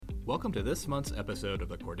Welcome to this month's episode of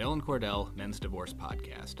the Cordell and Cordell Men's Divorce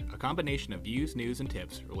Podcast, a combination of views, news, and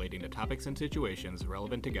tips relating to topics and situations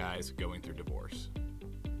relevant to guys going through divorce.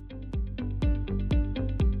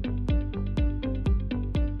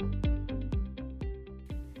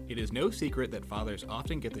 It is no secret that fathers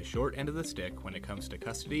often get the short end of the stick when it comes to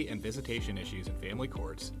custody and visitation issues in family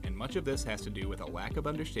courts, and much of this has to do with a lack of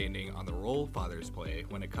understanding on the role fathers play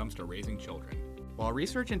when it comes to raising children. While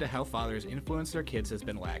research into how fathers influence their kids has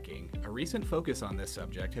been lacking, a recent focus on this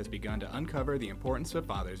subject has begun to uncover the importance of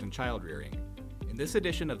fathers in child rearing. In this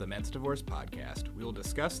edition of the Men's Divorce Podcast, we will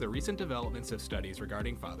discuss the recent developments of studies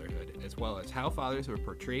regarding fatherhood, as well as how fathers are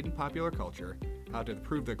portrayed in popular culture, how to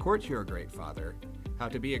prove the courts you're a great father, how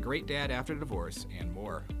to be a great dad after divorce, and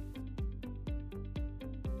more.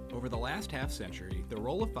 Over the last half-century, the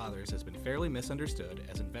role of fathers has been fairly misunderstood,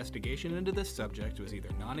 as investigation into this subject was either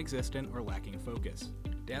non-existent or lacking focus.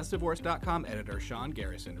 DadsDivorce.com editor Sean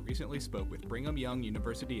Garrison recently spoke with Brigham Young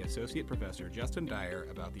University Associate Professor Justin Dyer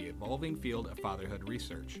about the evolving field of fatherhood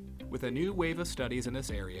research. With a new wave of studies in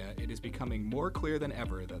this area, it is becoming more clear than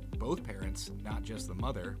ever that both parents, not just the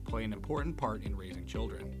mother, play an important part in raising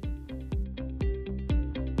children.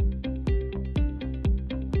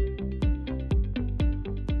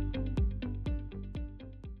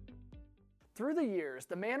 Through the years,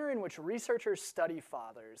 the manner in which researchers study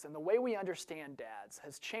fathers and the way we understand dads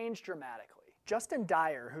has changed dramatically. Justin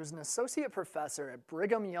Dyer, who's an associate professor at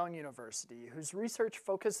Brigham Young University, whose research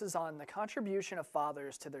focuses on the contribution of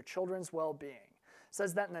fathers to their children's well-being,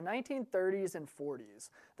 says that in the 1930s and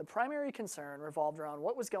 40s, the primary concern revolved around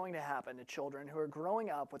what was going to happen to children who are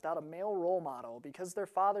growing up without a male role model because their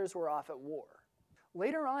fathers were off at war.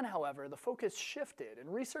 Later on, however, the focus shifted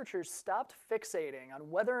and researchers stopped fixating on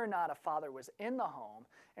whether or not a father was in the home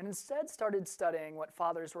and instead started studying what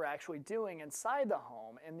fathers were actually doing inside the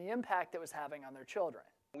home and the impact it was having on their children.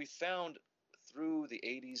 We found through the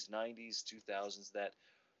 80s, 90s, 2000s that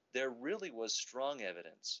there really was strong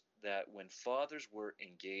evidence that when fathers were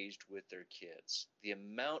engaged with their kids, the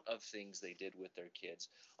amount of things they did with their kids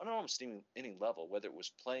on almost any level, whether it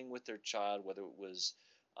was playing with their child, whether it was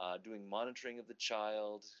doing monitoring of the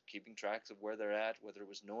child, keeping track of where they're at, whether it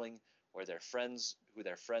was knowing who their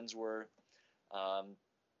friends were,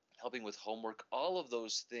 helping with homework, all of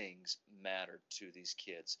those things mattered to these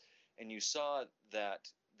kids. And you saw that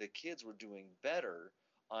the kids were doing better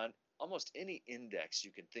on almost any index you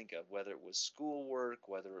can think of, whether it was schoolwork,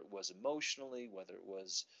 whether it was emotionally, whether it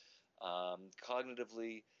was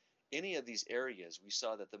cognitively, any of these areas. We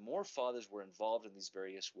saw that the more fathers were involved in these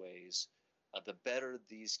various ways, the better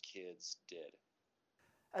these kids did.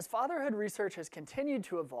 As fatherhood research has continued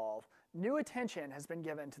to evolve, new attention has been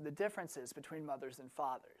given to the differences between mothers and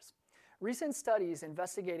fathers. Recent studies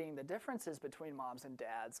investigating the differences between moms and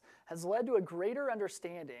dads has led to a greater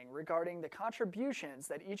understanding regarding the contributions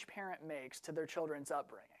that each parent makes to their children's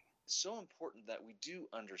upbringing. It's so important that we do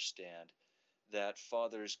understand that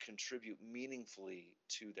fathers contribute meaningfully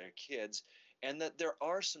to their kids, and that there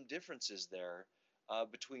are some differences there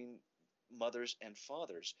between mothers and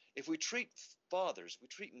fathers. If we treat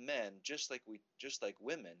men just like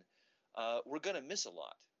women, we're going to miss a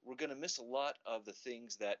lot. We're going to miss a lot of the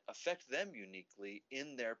things that affect them uniquely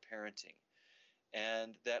in their parenting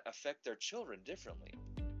and that affect their children differently.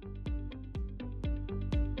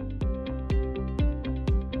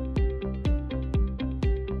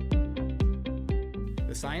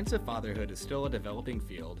 The science of fatherhood is still a developing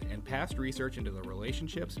field, and past research into the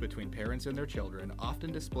relationships between parents and their children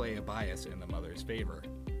often display a bias in the mother's favor.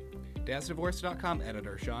 DadsDivorce.com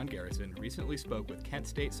editor Sean Garrison recently spoke with Kent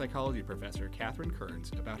State psychology professor Katherine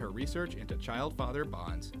Kearns about her research into child-father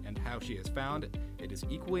bonds and how she has found it is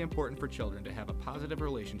equally important for children to have a positive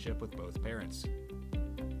relationship with both parents.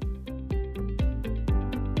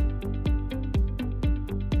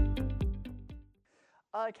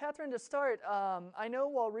 Katherine, to start, I know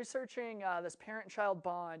while researching this parent-child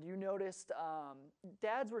bond, you noticed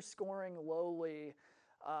dads were scoring lowly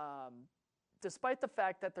despite the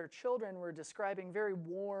fact that their children were describing very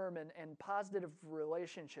warm and positive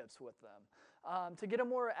relationships with them. To get a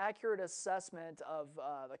more accurate assessment of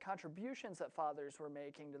the contributions that fathers were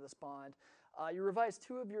making to this bond, you revised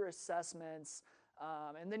two of your assessments,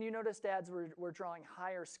 and then you noticed dads were drawing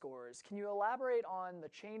higher scores. Can you elaborate on the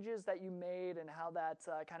changes that you made and how that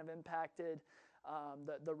kind of impacted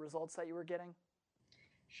the results that you were getting?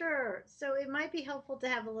 Sure. So it might be helpful to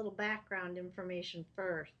have a little background information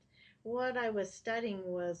first. What I was studying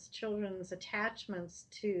was children's attachments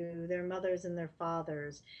to their mothers and their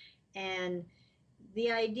fathers. And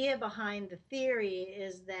the idea behind the theory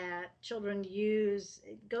is that children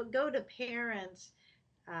go to parents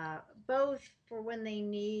uh, both for when they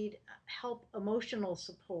need help, emotional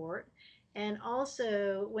support, and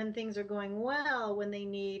also when things are going well, when they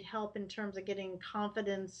need help in terms of getting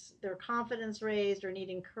their confidence raised, or need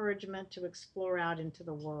encouragement to explore out into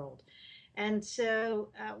the world. And so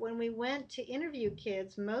when we went to interview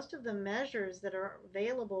kids, most of the measures that are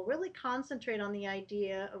available really concentrate on the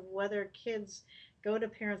idea of whether kids go to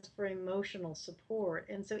parents for emotional support.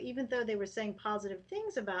 And so even though they were saying positive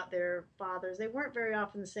things about their fathers, they weren't very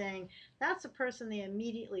often saying that's a person they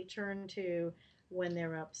immediately turn to when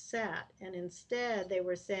they're upset. And instead, they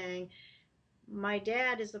were saying, my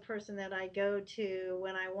dad is the person that I go to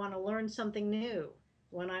when I want to learn something new,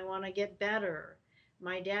 when I want to get better.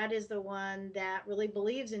 My dad is the one that really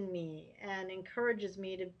believes in me and encourages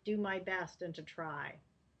me to do my best and to try.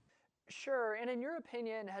 Sure. And in your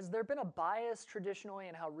opinion, has there been a bias traditionally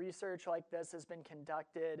in how research like this has been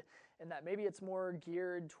conducted, in that maybe it's more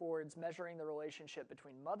geared towards measuring the relationship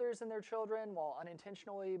between mothers and their children while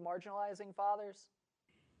unintentionally marginalizing fathers?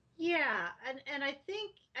 Yeah, and I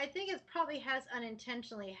think it probably has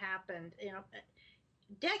unintentionally happened.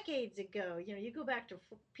 Decades ago, you go back to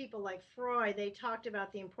people like Freud, they talked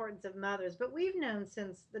about the importance of mothers, but we've known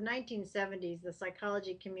since the 1970s the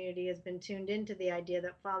psychology community has been tuned into the idea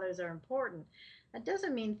that fathers are important. That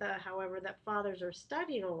doesn't mean, however, that fathers are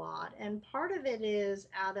studied a lot, and part of it is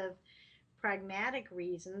out of pragmatic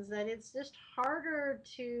reasons that it's just harder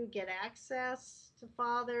to get access to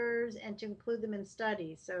fathers and to include them in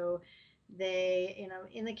studies. So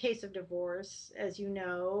in the case of divorce, as you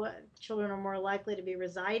know, children are more likely to be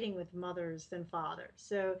residing with mothers than fathers.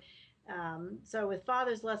 So with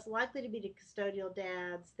fathers less likely to be the custodial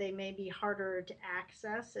dads, they may be harder to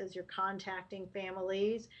access as you're contacting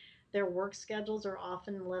families. Their work schedules are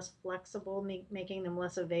often less flexible, making them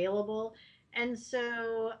less available. And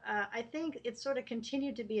so I think it's sort of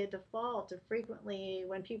continued to be a default to frequently,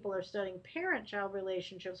 when people are studying parent child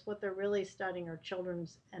relationships, what they're really studying are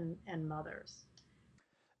children's and mothers.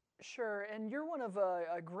 Sure, and you're one of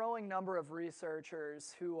a growing number of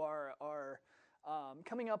researchers who are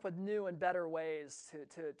coming up with new and better ways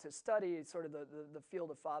to study sort of the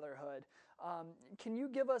field of fatherhood. Can you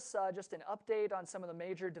give us just an update on some of the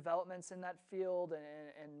major developments in that field,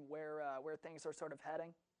 and where things are sort of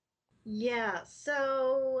heading? Yeah,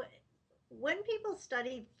 so when people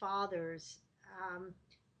study fathers, um,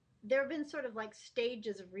 there have been sort of like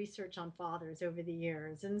stages of research on fathers over the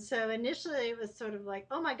years. And so initially it was sort of like,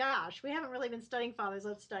 oh my gosh, we haven't really been studying fathers.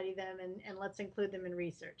 Let's study them and let's include them in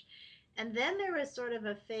research. And then there was sort of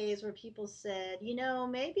a phase where people said,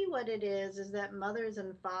 maybe what it is that mothers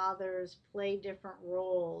and fathers play different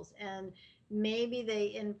roles, and maybe they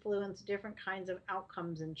influence different kinds of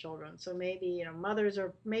outcomes in children. So maybe mothers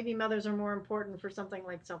are more important for something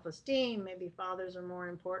like self-esteem, maybe fathers are more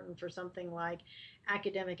important for something like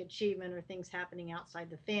academic achievement or things happening outside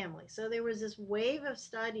the family. So there was this wave of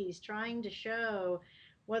studies trying to show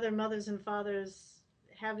whether mothers and fathers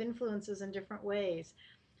have influences in different ways.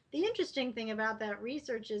 The interesting thing about that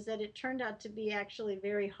research is that it turned out to be actually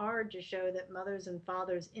very hard to show that mothers and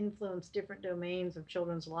fathers influence different domains of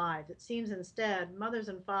children's lives. It seems instead mothers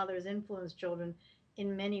and fathers influence children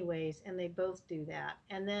in many ways, and they both do that.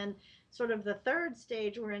 And then, sort of the third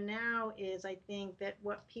stage we're in now is, I think, that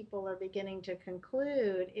what people are beginning to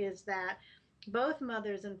conclude is that both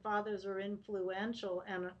mothers and fathers are influential,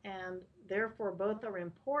 and therefore both are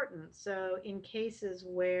important. So in cases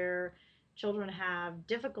where children have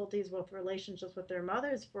difficulties with relationships with their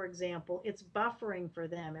mothers, for example, it's buffering for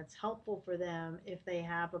them. It's helpful for them if they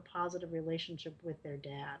have a positive relationship with their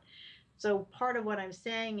dad. So part of what I'm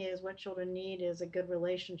saying is what children need is a good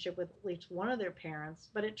relationship with at least one of their parents,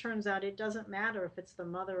 but it turns out it doesn't matter if it's the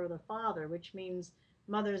mother or the father, which means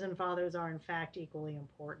mothers and fathers are in fact equally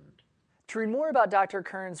important. To read more about Dr.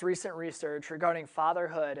 Kern's recent research regarding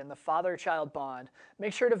fatherhood and the father-child bond,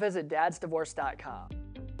 make sure to visit dadsdivorce.com.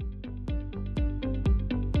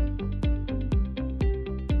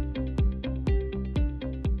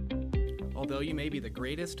 Although you may be the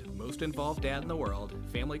greatest, most involved dad in the world,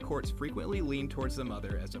 family courts frequently lean towards the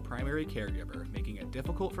mother as a primary caregiver, making it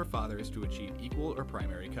difficult for fathers to achieve equal or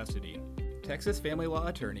primary custody. Texas family law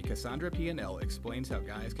attorney Cassandra P&L explains how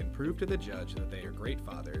guys can prove to the judge that they are great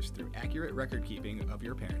fathers through accurate record keeping of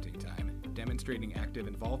your parenting time, demonstrating active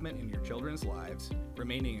involvement in your children's lives,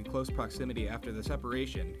 remaining in close proximity after the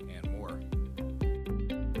separation, and more.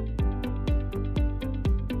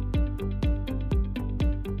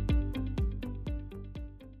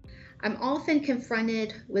 I'm often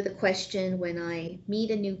confronted with a question when I meet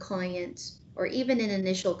a new client or even an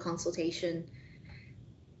initial consultation.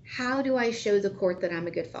 How do I show the court that I'm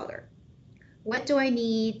a good father? What do I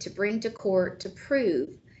need to bring to court to prove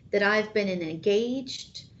that I've been an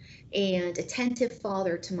engaged and attentive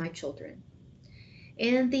father to my children?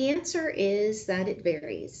 And the answer is that it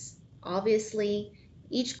varies. Obviously,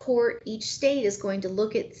 each court, each state is going to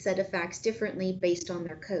look at the set of facts differently based on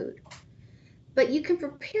their code. But you can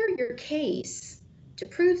prepare your case to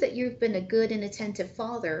prove that you've been a good and attentive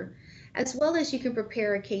father, as well as you can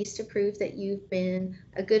prepare a case to prove that you've been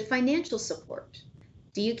a good financial support.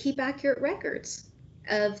 Do you keep accurate records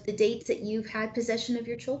of the dates that you've had possession of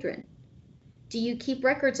your children? Do you keep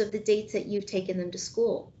records of the dates that you've taken them to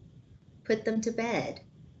school, put them to bed,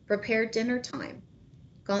 prepared dinner time,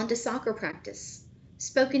 gone to soccer practice,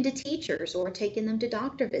 spoken to teachers, or taken them to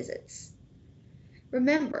doctor visits?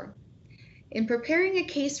 Remember, in preparing a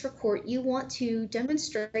case for court, you want to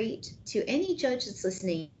demonstrate to any judge that's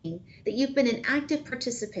listening that you've been an active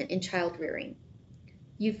participant in child rearing.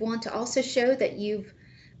 You want to also show that you've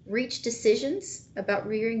reached decisions about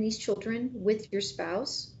rearing these children with your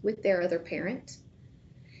spouse, with their other parent.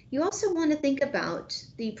 You also want to think about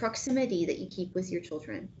the proximity that you keep with your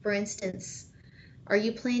children. For instance, are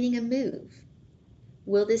you planning a move?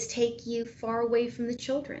 Will this take you far away from the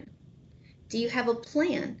children? Do you have a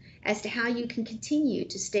plan as to how you can continue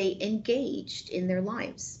to stay engaged in their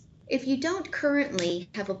lives? If you don't currently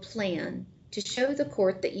have a plan to show the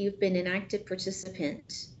court that you've been an active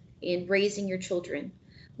participant in raising your children,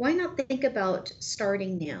 why not think about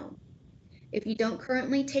starting now? If you don't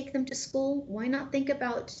currently take them to school, why not think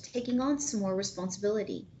about taking on some more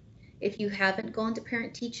responsibility? If you haven't gone to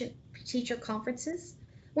parent-teacher conferences,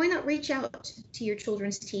 why not reach out to your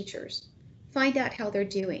children's teachers? Find out how they're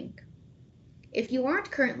doing. If you aren't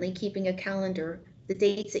currently keeping a calendar, the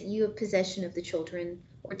dates that you have possession of the children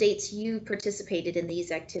or dates you participated in these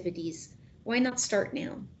activities, why not start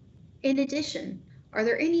now? In addition, are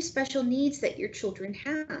there any special needs that your children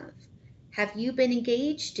have? Have you been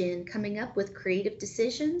engaged in coming up with creative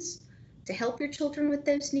decisions to help your children with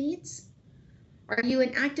those needs? Are you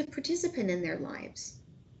an active participant in their lives?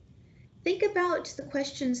 Think about the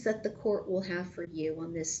questions that the court will have for you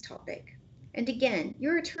on this topic. And again,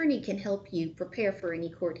 your attorney can help you prepare for any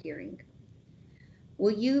court hearing.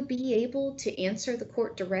 Will you be able to answer the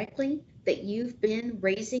court directly that you've been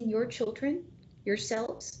raising your children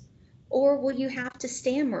yourselves? Or will you have to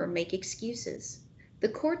stammer or make excuses? The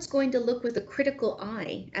court's going to look with a critical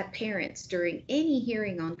eye at parents during any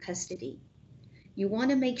hearing on custody. You want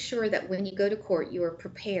to make sure that when you go to court, you are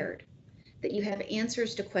prepared, that you have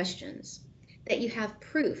answers to questions, that you have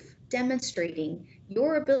proof demonstrating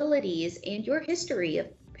your abilities and your history of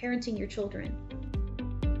parenting your children.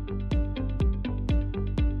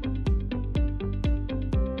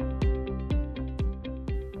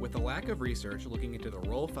 With the lack of research looking into the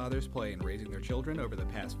role fathers play in raising their children over the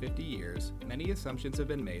past 50 years, many assumptions have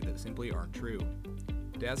been made that simply aren't true.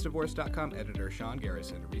 DadsDivorce.com editor Sean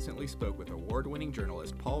Garrison recently spoke with award-winning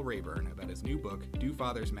journalist Paul Rayburn about his new book, Do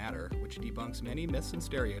Fathers Matter, which debunks many myths and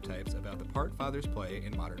stereotypes about the part fathers play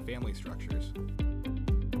in modern family structures.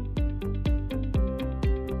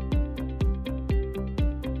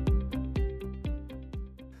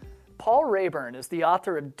 Paul Rayburn is the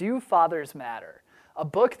author of Do Fathers Matter, a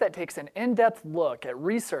book that takes an in-depth look at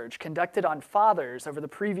research conducted on fathers over the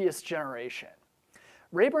previous generation.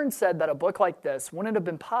 Rayburn said that a book like this wouldn't have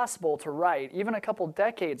been possible to write even a couple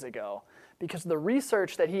decades ago because the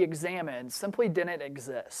research that he examined simply didn't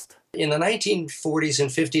exist. In the 1940s and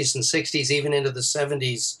 50s and 60s, even into the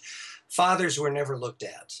 70s, fathers were never looked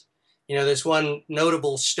at. You know, there's one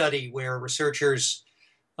notable study where researchers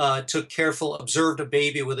observed a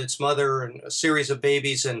baby with its mother and a series of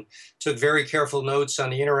babies and took very careful notes on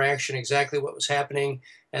the interaction, exactly what was happening.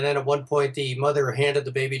 And then at one point, the mother handed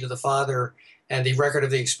the baby to the father, and the record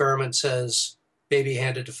of the experiment says, baby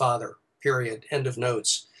handed to father, period, end of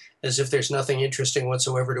notes, as if there's nothing interesting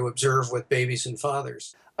whatsoever to observe with babies and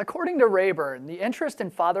fathers. According to Rayburn, the interest in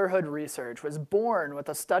fatherhood research was born with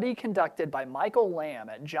a study conducted by Michael Lamb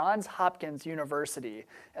at Johns Hopkins University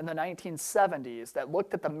in the 1970s that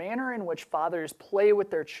looked at the manner in which fathers play with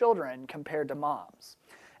their children compared to moms.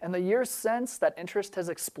 In the years since, that interest has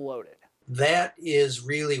exploded. That is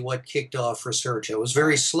really what kicked off research. It was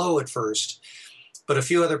very slow at first, but a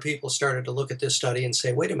few other people started to look at this study and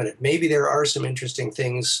say, wait a minute, maybe there are some interesting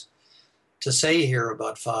things to say here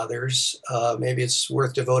about fathers. Maybe it's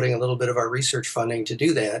worth devoting a little bit of our research funding to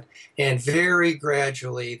do that. And very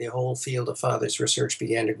gradually, the whole field of fathers research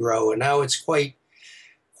began to grow. And now it's quite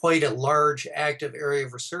a large, active area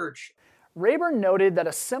of research. Rayburn noted that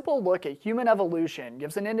a simple look at human evolution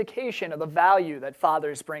gives an indication of the value that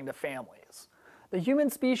fathers bring to families. The human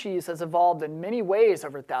species has evolved in many ways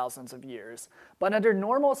over thousands of years, but under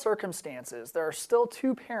normal circumstances, there are still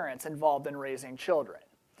two parents involved in raising children.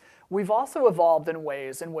 We've also evolved in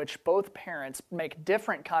ways in which both parents make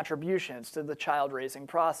different contributions to the child-raising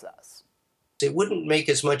process. It wouldn't make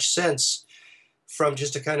as much sense from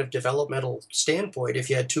just a kind of developmental standpoint if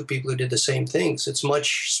you had two people who did the same things. It's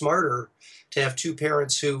much smarter to have two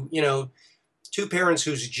parents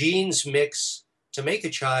whose genes mix to make a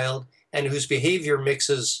child and whose behavior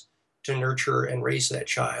mixes to nurture and raise that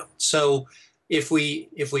child. So if we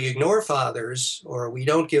ignore fathers or we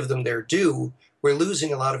don't give them their due, we're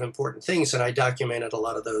losing a lot of important things, and I documented a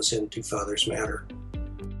lot of those in Do Fathers Matter.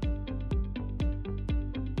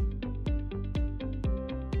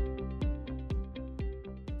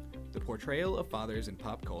 The portrayal of fathers in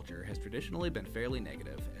pop culture has traditionally been fairly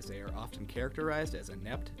negative, as they are often characterized as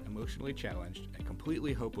inept, emotionally challenged, and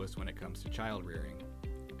completely hopeless when it comes to child rearing.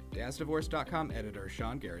 DadsDivorce.com editor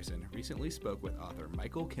Sean Garrison recently spoke with author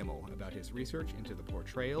Michael Kimmel about his research into the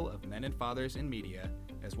portrayal of men and fathers in media,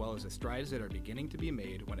 as well as the strides that are beginning to be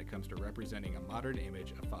made when it comes to representing a modern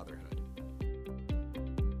image of fatherhood.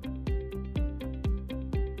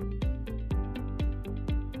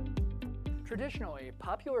 Traditionally,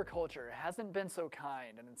 popular culture hasn't been so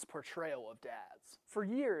kind in its portrayal of dads. For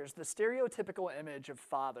years, the stereotypical image of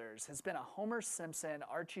fathers has been a Homer Simpson,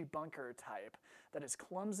 Archie Bunker type that is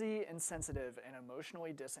clumsy, insensitive, and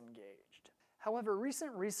emotionally disengaged. However,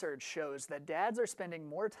 recent research shows that dads are spending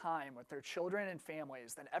more time with their children and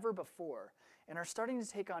families than ever before and are starting to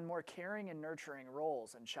take on more caring and nurturing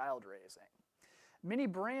roles in child raising. Many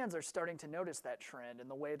brands are starting to notice that trend in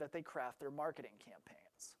the way that they craft their marketing campaigns.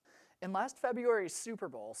 In last February's Super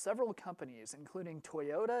Bowl, several companies, including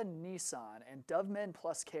Toyota, Nissan, and Dove Men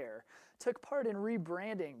Plus Care, took part in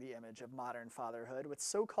rebranding the image of modern fatherhood with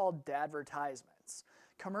so-called dadvertisements,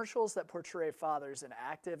 commercials that portray fathers in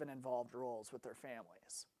active and involved roles with their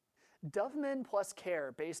families. Dove Men Plus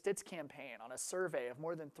Care based its campaign on a survey of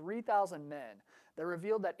more than 3,000 men that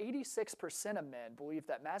revealed that 86% of men believe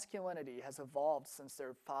that masculinity has evolved since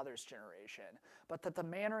their father's generation, but that the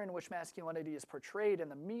manner in which masculinity is portrayed in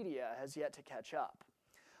the media has yet to catch up.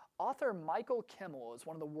 Author Michael Kimmel is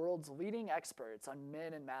one of the world's leading experts on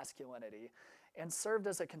men and masculinity and served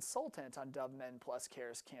as a consultant on Dove Men Plus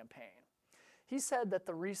Care's campaign. He said that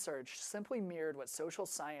the research simply mirrored what social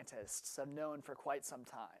scientists have known for quite some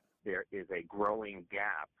time. There is a growing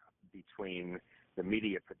gap between the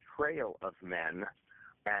media portrayal of men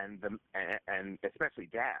and especially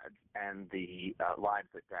dads and the lives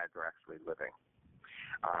that dads are actually living.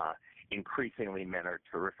 Increasingly, men are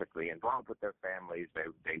terrifically involved with their families.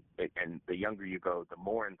 And the younger you go, the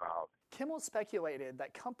more involved. Kimmel speculated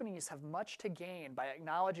that companies have much to gain by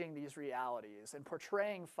acknowledging these realities and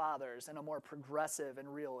portraying fathers in a more progressive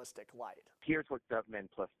and realistic light. Here's what Dove Men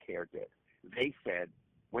Plus Care did. They said,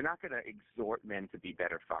 we're not going to exhort men to be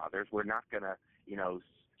better fathers. We're not going to,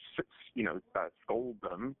 scold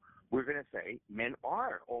them. We're going to say men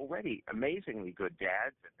are already amazingly good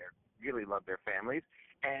dads, and they really love their families,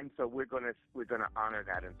 and so we're going to honor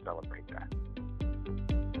that and celebrate that.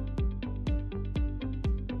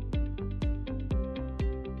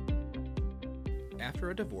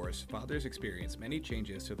 After a divorce, fathers experience many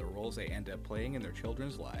changes to the roles they end up playing in their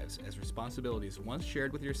children's lives, as responsibilities once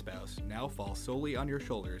shared with your spouse now fall solely on your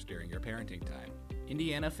shoulders during your parenting time.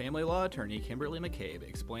 Indiana family law attorney Kimberly McCabe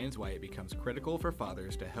explains why it becomes critical for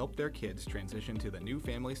fathers to help their kids transition to the new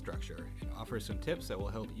family structure and offers some tips that will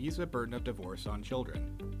help ease the burden of divorce on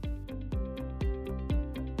children.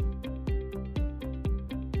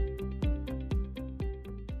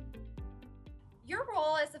 Your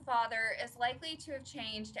role as a father is likely to have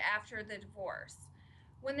changed after the divorce.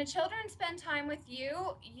 When the children spend time with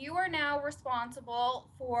you, you are now responsible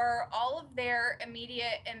for all of their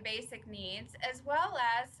immediate and basic needs, as well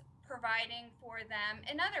as providing for them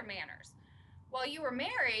in other manners. While you were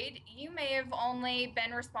married, you may have only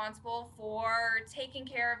been responsible for taking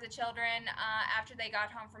care of the children after they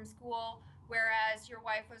got home from school, whereas your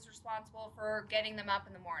wife was responsible for getting them up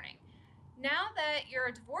in the morning. Now that you're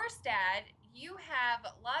a divorced dad, you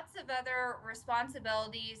have lots of other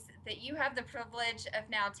responsibilities that you have the privilege of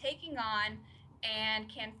now taking on and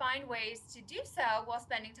can find ways to do so while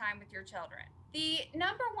spending time with your children. The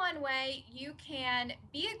number one way you can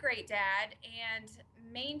be a great dad and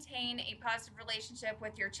maintain a positive relationship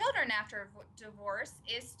with your children after a divorce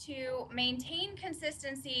is to maintain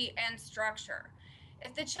consistency and structure.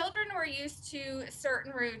 If the children were used to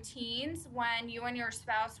certain routines when you and your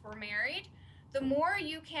spouse were married, the more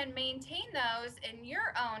you can maintain those in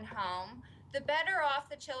your own home, the better off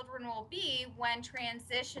the children will be when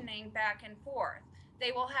transitioning back and forth.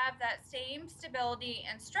 They will have that same stability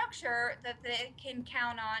and structure that they can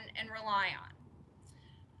count on and rely on.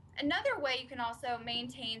 Another way you can also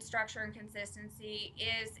maintain structure and consistency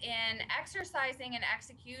is in exercising and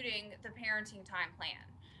executing the parenting time plan.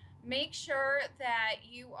 Make sure that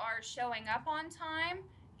you are showing up on time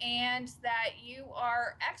and that you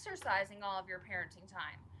are exercising all of your parenting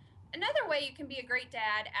time. Another way you can be a great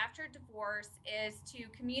dad after divorce is to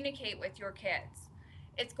communicate with your kids.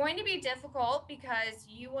 It's going to be difficult because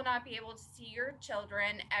you will not be able to see your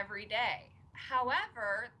children every day.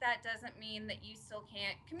 However, that doesn't mean that you still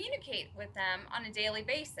can't communicate with them on a daily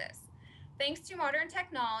basis. Thanks to modern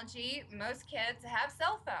technology, most kids have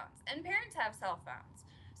cell phones and parents have cell phones.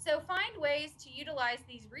 So find ways to utilize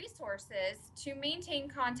these resources to maintain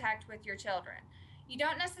contact with your children. You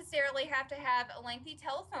don't necessarily have to have a lengthy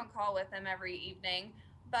telephone call with them every evening,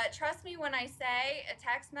 but trust me when I say a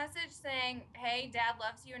text message saying, hey, dad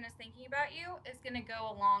loves you and is thinking about you is going to go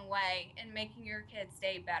a long way in making your kids'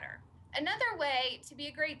 day better. Another way to be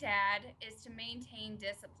a great dad is to maintain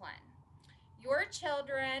discipline. Your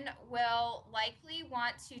children will likely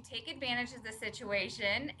want to take advantage of the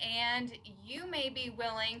situation, and you may be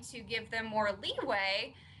willing to give them more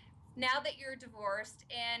leeway now that you're divorced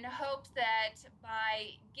in hopes that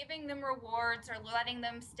by giving them rewards or letting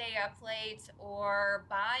them stay up late or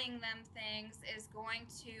buying them things is going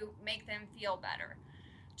to make them feel better.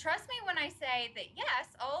 Trust me when I say that yes,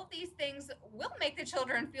 all of these things will make the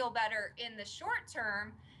children feel better in the short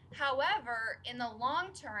term. However, in the long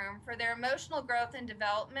term, for their emotional growth and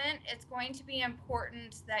development, it's going to be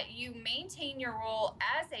important that you maintain your role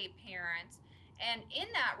as a parent. And in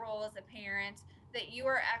that role as a parent, that you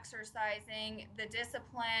are exercising the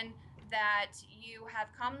discipline that you have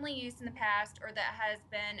commonly used in the past or that has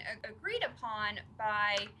been agreed upon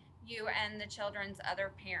by you and the children's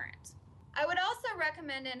other parent. I would also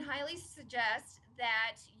recommend and highly suggest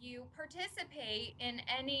that you participate in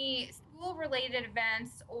any school-related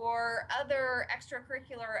events or other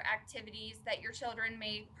extracurricular activities that your children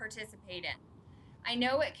may participate in. I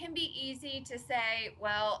know it can be easy to say,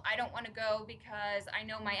 well, I don't want to go because I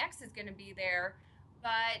know my ex is going to be there,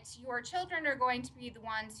 but your children are going to be the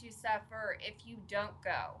ones who suffer if you don't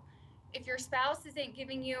go. If your spouse isn't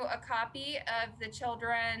giving you a copy of the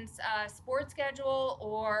children's sports schedule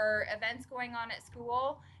or events going on at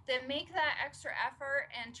school, then make that extra effort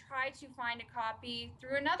and try to find a copy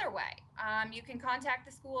through another way. You can contact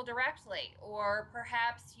the school directly, or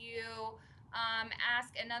perhaps you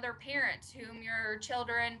ask another parent whom your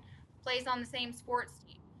children plays on the same sports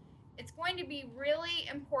team. It's going to be really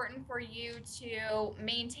important for you to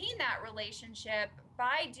maintain that relationship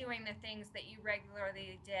by doing the things that you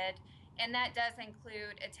regularly did, and that does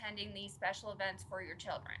include attending these special events for your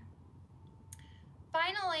children.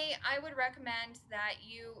 Finally, I would recommend that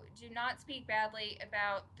you do not speak badly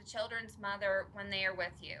about the children's mother when they are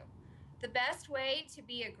with you. The best way to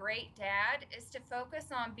be a great dad is to focus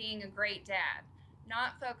on being a great dad,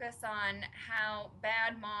 not focus on how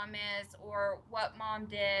bad mom is or what mom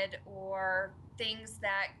did or things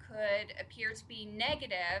that could appear to be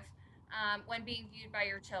negative when being viewed by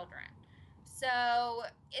your children. So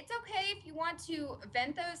it's okay if you want to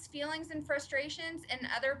vent those feelings and frustrations in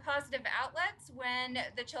other positive outlets when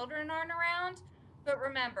the children aren't around. But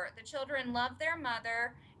remember, the children love their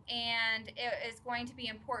mother, and it is going to be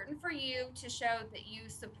important for you to show that you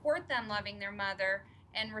support them loving their mother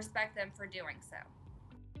and respect them for doing so.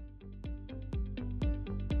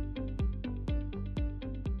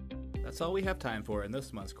 That's all we have time for in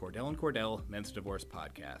this month's Cordell and Cordell Men's Divorce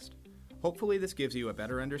podcast. Hopefully this gives you a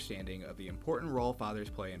better understanding of the important role fathers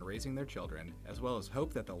play in raising their children, as well as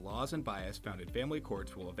hope that the laws and bias found in family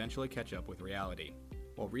courts will eventually catch up with reality.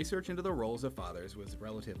 While research into the roles of fathers was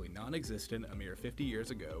relatively non-existent a mere 50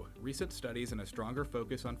 years ago, recent studies and a stronger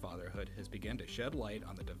focus on fatherhood has begun to shed light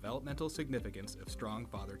on the developmental significance of strong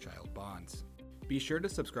father-child bonds. Be sure to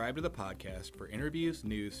subscribe to the podcast for interviews,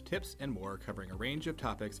 news, tips, and more covering a range of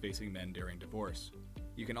topics facing men during divorce.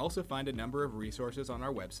 You can also find a number of resources on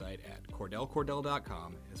our website at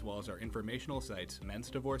cordellcordell.com, as well as our informational sites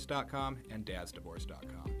mensdivorce.com and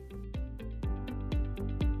dadsdivorce.com.